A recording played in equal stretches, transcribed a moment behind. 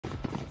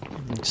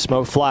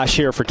Smoke flash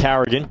here for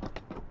Carrigan.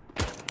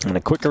 And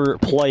a quicker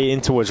play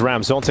in towards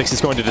Ram. Zontix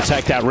is going to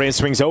detect that. Rain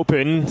swings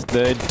open.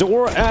 The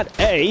door at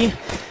A.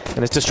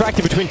 And it's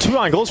distracted between two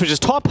angles, which is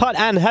top hut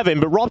and heaven,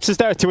 but Rops is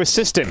there to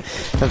assist him.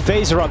 And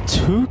FaZe are up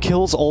 2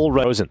 kills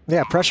already.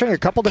 Yeah, pressuring a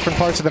couple different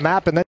parts of the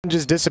map and then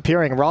just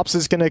disappearing. Rops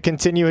is going to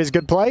continue his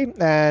good play,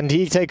 and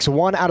he takes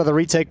 1 out of the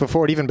retake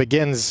before it even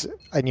begins.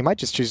 And you might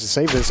just choose to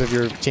save this if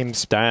your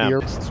team's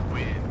here.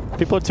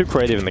 People are too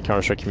creative in the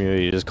Counter-Strike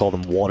community to just call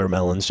them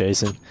watermelons,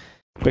 Jason.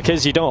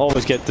 Because you don't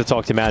always get to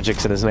talk to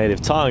Magix in his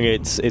native tongue,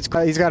 it's he's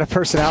got a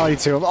personality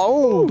to him.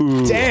 Oh,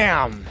 ooh.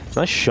 Damn!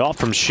 Nice shot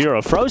from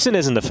Shiro. Frozen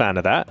isn't a fan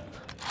of that.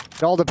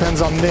 It all depends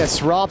on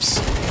this. Rops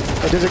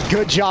does a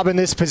good job in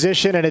this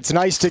position, and it's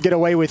nice to get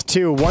away with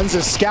 2. One's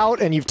a scout,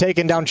 and you've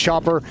taken down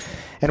Chopper.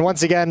 And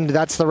once again,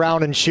 that's the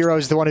round, and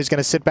Shiro's the one who's going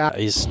to sit back.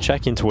 He's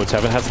checking towards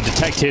heaven. Hasn't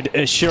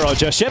detected Shiro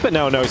just yet, but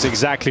now knows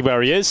exactly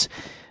where he is.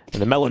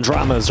 And the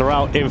melodramas are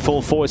out in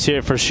full force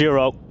here for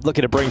Shiro.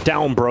 Looking to bring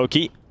down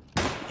Brokey.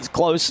 He's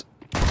close.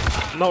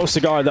 No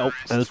cigar though,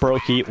 as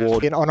Brokey will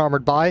get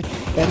unarmored by.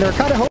 And they're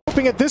kind of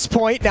hoping at this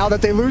point, now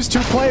that they lose 2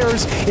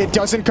 players, it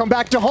doesn't come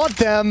back to haunt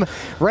them.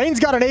 Rain's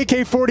got an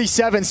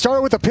AK-47,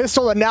 started with a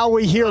pistol, and now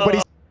we hear, but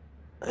he's...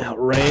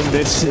 Rain,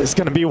 this is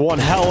going to be one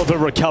hell of a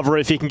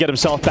recovery if he can get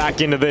himself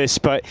back into this,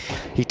 but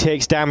he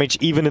takes damage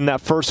even in that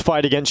first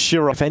fight against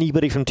Shiro. If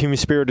anybody from Team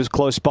Spirit is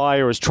close by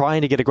or is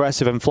trying to get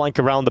aggressive and flank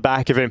around the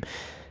back of him,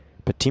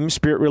 but Team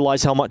Spirit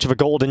realize how much of a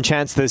golden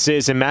chance this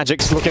is, and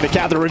Magic's looking to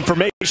gather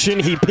information.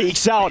 He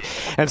peeks out,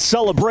 and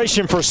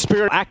celebration for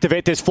Spirit.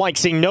 Activate this flank,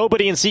 seeing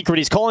nobody in secret.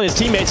 He's calling his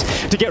teammates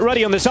to get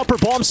ready on this upper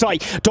bomb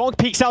site. Donk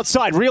peeks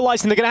outside,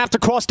 realizing they're going to have to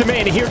cross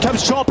domain, and here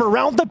comes Chopper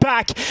around the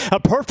back. A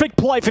perfect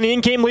play from the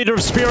in-game leader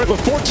of Spirit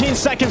with 14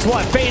 seconds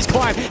left. FaZe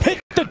climb, hit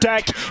the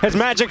deck as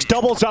Magic's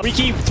doubles up.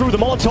 Riki through the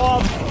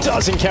Molotov,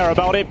 doesn't care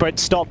about it, but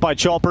stopped by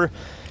Chopper.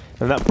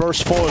 And that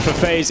burst forward for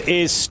FaZe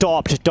is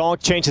stopped.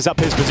 Donk changes up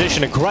his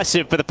position,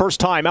 aggressive for the first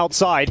time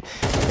outside.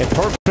 It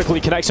perfectly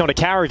connects onto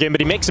Carrigan,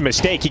 but he makes a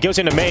mistake. He goes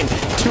into main,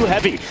 too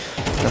heavy.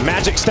 The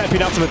Magic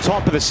stepping up from the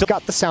top of the...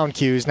 Got the sound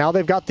cues, now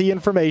they've got the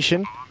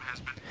information.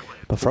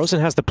 But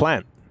Frozen has the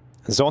plan.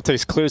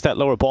 Zontix clears that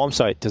lower bomb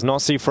site, does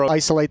not see Frozen.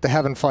 Isolate the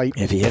heaven fight.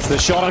 If he hits the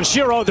shot on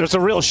Shiro, there's a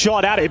real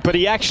shot at it, but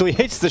he actually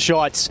hits the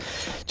shots.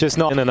 Just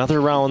not in another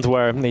round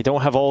where they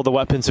don't have all the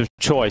weapons of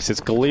choice. It's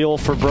Galil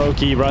for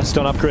Brokey, rest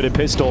on upgraded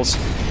pistols.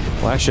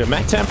 Well, actually, a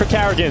Mech 10 for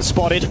Carrigan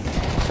spotted.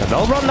 And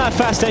they'll run that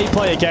fast 8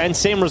 play again.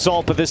 Same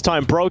result, but this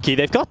time Brokey.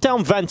 They've got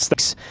down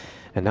vents.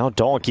 And now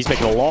Donk, he's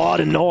making a lot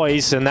of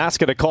noise, and that's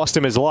going to cost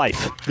him his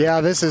life. Yeah,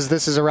 this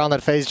is a round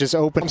that FaZe just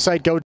opened.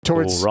 Site go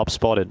towards... Ooh, Rob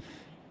spotted.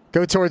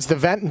 Go towards the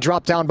vent and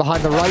drop down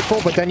behind the rifle,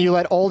 but then you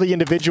let all the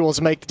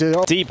individuals make...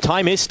 Deep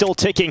time is still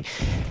ticking,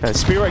 and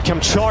Spirit come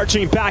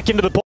charging back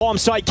into the bomb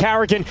site.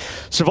 Carrigan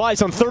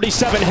survives on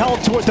 37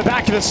 health towards the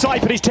back of the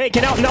site, but he's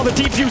taken out. Now the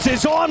defuse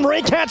is on.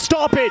 Ray can't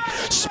stop it.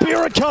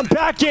 Spirit come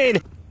back in.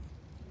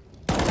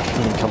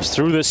 And comes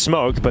through the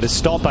smoke, but is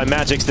stopped by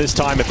Magix this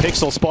time. A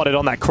pixel spotted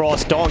on that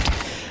cross. Donk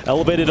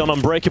elevated on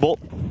Unbreakable.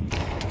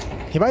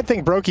 You might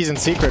think Brokey's in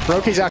secret.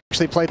 Brokey's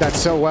actually played that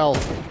so well.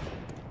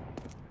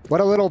 What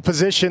a little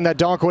position that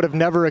Donk would have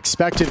never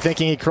expected,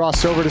 thinking he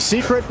crossed over to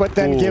secret, but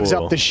then gives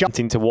up the shot.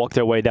 Wanting to walk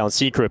their way down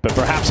secret, but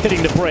perhaps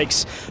hitting the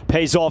brakes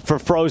pays off for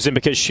Frozen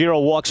because Shiro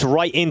walks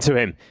right into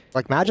him.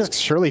 Like,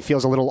 Magix surely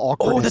feels a little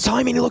awkward. Oh, the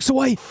timing, he looks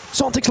away.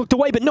 Zontix looked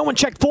away, but no one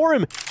checked for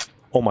him.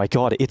 Oh my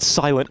god, it's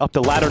silent up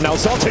the ladder now.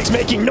 Zontix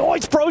making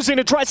noise. Frozen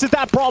addresses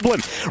that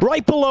problem.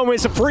 Right below him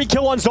is a free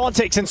kill on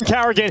Zontix and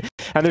Carrigan,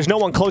 and there's no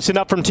one close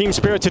enough from Team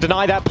Spirit to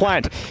deny that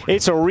plant.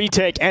 It's a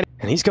retake, and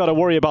he's got to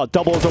worry about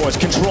double doors,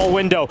 control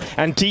window,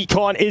 and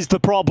decon is the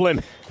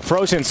problem.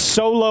 Frozen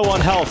so low on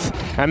health,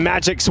 and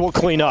Magix will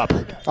clean up.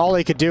 All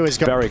he could do is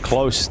go very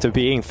close to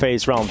being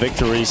FaZe round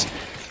victories.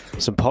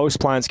 Some post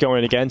plants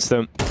going against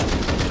them.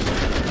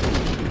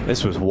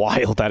 This was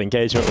wild, that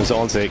engagement with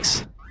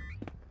Zontix.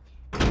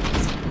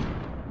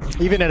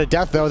 Even in a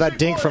death, though, that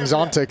dink from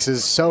Zontix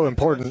is so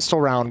important. Still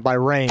round by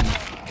Rain.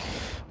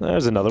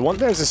 There's another one.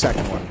 There's a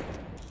second one.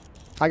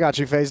 I got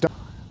you, FaZe.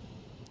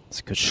 It's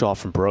a good shot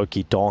from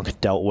Brokey. Donk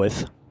dealt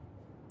with.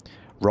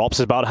 Rops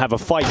is about to have a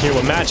fight here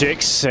with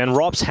Magix, and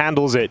Rops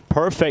handles it.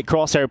 Perfect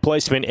crosshair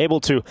placement,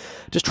 able to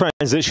just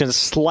transition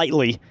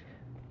slightly.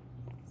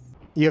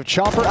 You have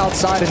Chopper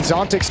outside and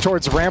Zontix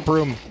towards ramp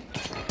room.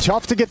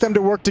 Tough to get them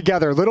to work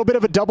together. A little bit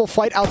of a double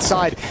fight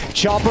outside.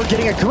 Chopper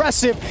getting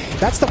aggressive.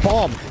 That's the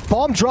bomb.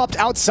 Bomb dropped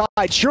outside.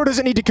 Sure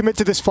doesn't need to commit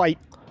to this fight.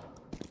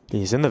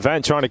 He's in the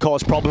vent trying to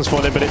cause problems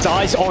for them, but it's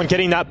eyes on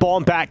getting that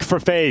bomb back for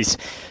FaZe.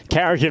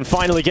 Carrigan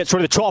finally gets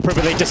rid of the Chopper,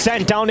 but they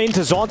descend down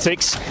into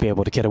Zontix. Be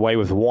able to get away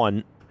with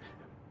one.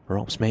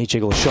 Rops may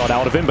jiggle a shot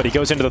out of him, but he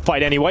goes into the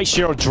fight anyway.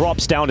 Shiro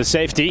drops down to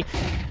safety.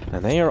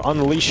 And they are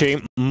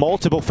unleashing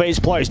multiple FaZe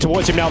players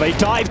towards him now. They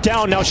dive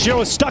down. Now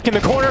Shiro's stuck in the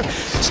corner.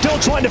 Still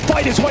trying to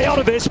fight his way out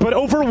of this, but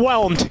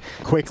overwhelmed.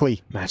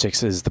 Quickly.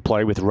 Magix is the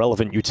player with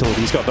relevant utility.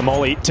 He's got the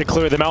molly to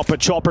clear them out, but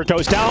Chopper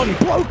goes down.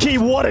 Brokey,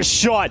 what a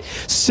shot.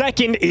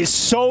 Second is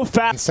so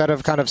fast. Instead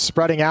of kind of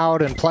spreading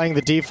out and playing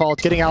the default,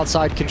 getting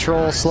outside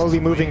control, slowly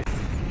moving.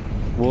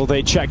 Will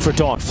they check for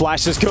Donk?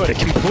 Flash is good. It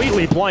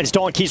completely blinds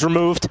Donk. He's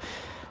removed.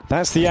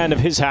 That's the end of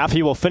his half.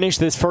 He will finish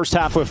this first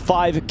half with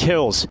 5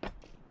 kills.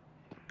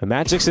 The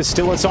Magix is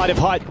still inside of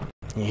Hut.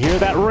 You hear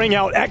that ring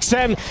out.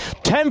 XM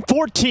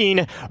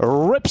 10-14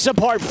 rips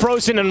apart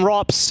Frozen and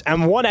Rops,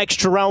 and 1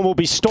 extra round will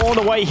be stolen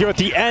away here at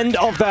the end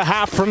of the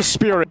half from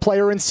Spirit.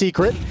 Player in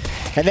secret,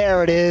 and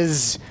there it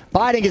is.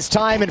 Biding his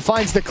time and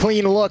finds the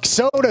clean look.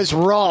 So does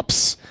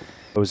Rops.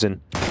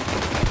 Frozen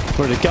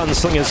for the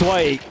gunslinger's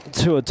way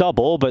to a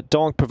double, but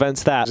Donk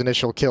prevents that.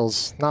 Initial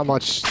kills. Not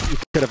much you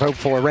could have hoped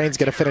for. Rain's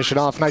going to finish it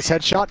off. Nice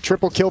headshot.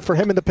 Triple kill for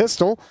him in the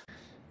pistol.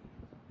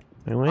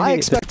 I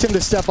expect him to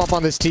step up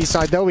on this T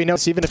side, though. We know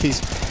even if he's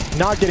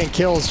not getting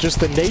kills, just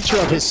the nature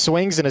of his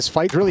swings and his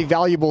fight really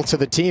valuable to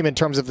the team in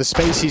terms of the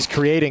space he's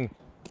creating.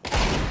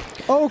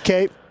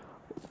 Okay.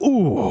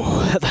 Ooh,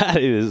 that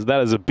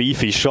is a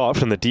beefy shot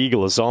from the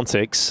Deagle of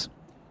Zontix.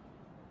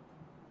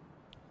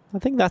 I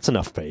think that's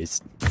enough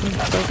FaZe.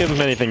 Don't give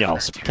him anything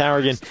else.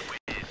 Carrigan.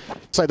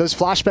 So those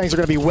flashbangs are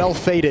going to be well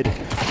faded.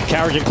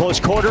 Carrigan close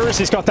quarters.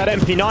 He's got that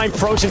MP9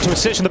 Frozen to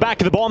assist in the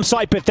back of the bomb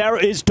site, but there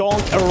is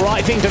Donk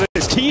arriving to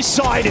this T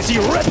side as he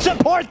rips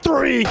apart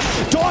 3.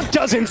 Donk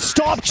doesn't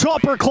stop.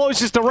 Chopper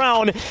closes the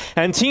round,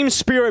 and Team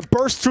Spirit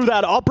bursts through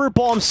that upper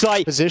bomb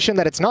site. Position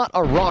that it's not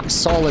a rock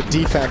solid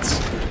defense.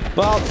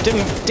 Well,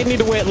 didn't need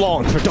to wait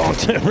long for Donk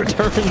to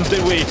return,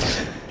 did we?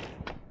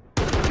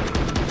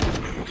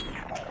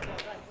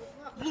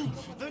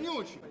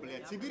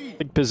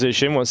 Big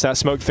position. Once that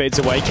smoke fades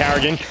away,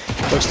 Carrigan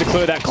looks to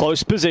clear that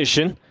close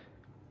position.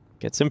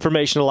 Gets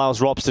information,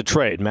 allows Rops to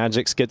trade.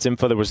 Magix gets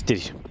info.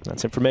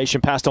 That's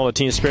information passed on to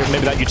Team Spirit.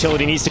 Maybe that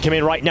utility needs to come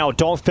in right now.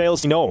 Donk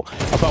fails to know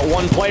about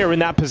 1 player in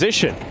that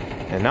position.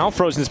 And now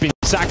Frozen's been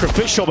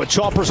sacrificial, but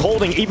Chopper's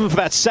holding even for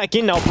that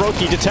second. Now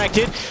Brokey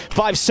detected.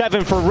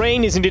 5-7 for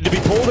Rain. He's needed to be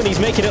pulled, and he's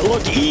making it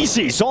look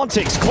easy.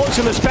 Zontix close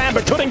in the span,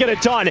 but couldn't get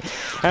it done.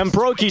 And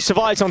Brokey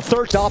survives on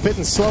 3rd. Stop it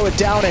and slow it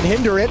down and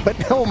hinder it,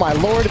 but oh my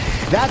lord,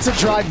 that's a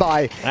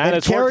drive-by.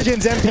 And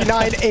Carrigan's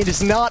MP9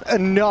 is not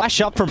enough. Flash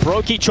up from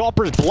Brokey.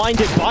 Chopper's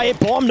blinded by it.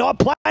 Bomb not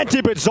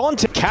planted, but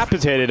Zontix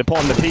capitated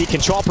upon the peak,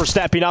 and Chopper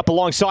stepping up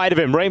alongside of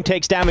him. Rain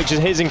takes damage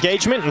in his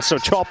engagement, and so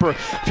Chopper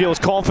feels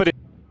confident.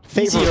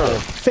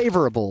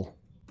 Favorable.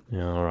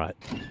 Yeah, all right.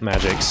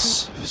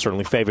 Magix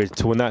certainly favored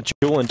to win that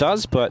duel and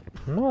does, but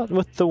not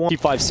with the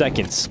 5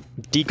 seconds.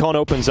 Decon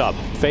opens up.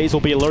 FaZe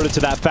will be alerted to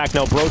that fact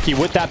now. Brokey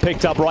with that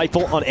picked up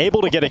rifle,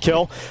 unable to get a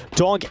kill.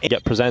 Donk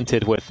get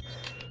presented with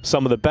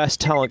some of the best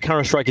talent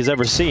Counter-Strike has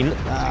ever seen.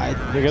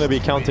 You're going to be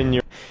counting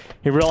your...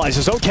 He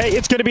realizes, okay,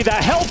 it's going to be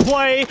that hell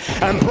play,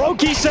 and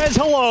Brokey says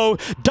hello.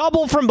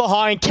 Double from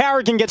behind.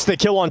 Carrigan gets the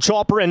kill on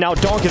Chopper, and now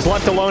Donk is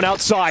left alone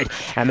outside.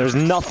 And there's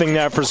nothing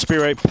there for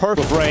Spirit.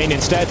 Perfect Rain.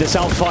 Instead, this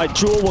outside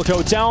duel will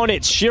go down.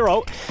 It's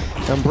Shiro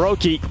and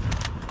Brokey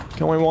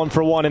going 1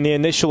 for 1 in the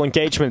initial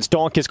engagements.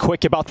 Donk is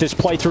quick about this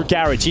play through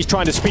Garage. He's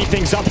trying to speed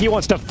things up. He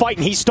wants to fight,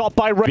 and he's stopped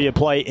by Ray. A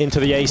play into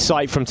the A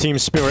site from Team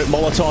Spirit.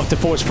 Molotov to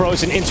force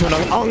Frozen into an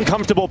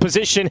uncomfortable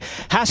position.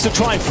 Has to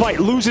try and fight.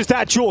 Loses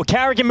that duel.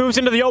 Carrigan moves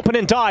into the open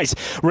and dies.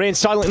 Rain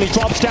silently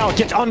drops down.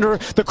 Gets under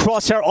the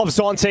crosshair of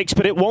Zontix,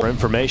 but it won't.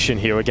 Information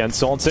here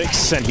against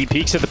Zontix, and he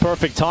peaks at the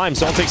perfect time.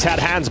 Zontix had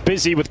hands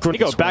busy with grenades.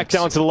 He goes back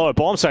down to the lower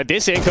bomb site.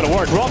 This ain't gonna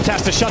work. Rops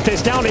has to shut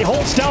this down. He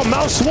holds down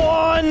Mouse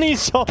 1.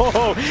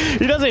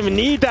 He doesn't even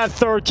need that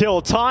 3rd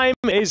kill. Time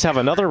is have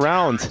another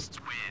round.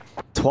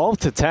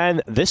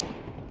 12-10. This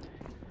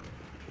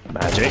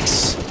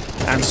Magix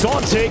and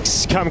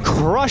Zontix come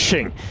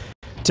crushing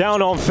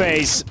down on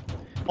FaZe.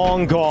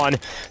 Long gone.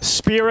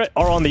 Spirit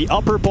are on the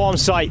upper bomb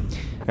site,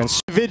 and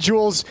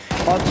individuals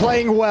are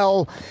playing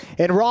well,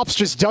 and Rops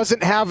just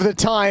doesn't have the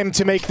time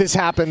to make this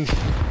happen.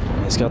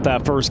 He's got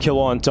that first kill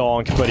on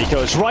Donk, but he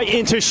goes right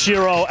into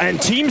Shiro, and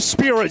Team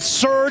Spirit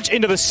surge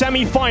into the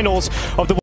semifinals of the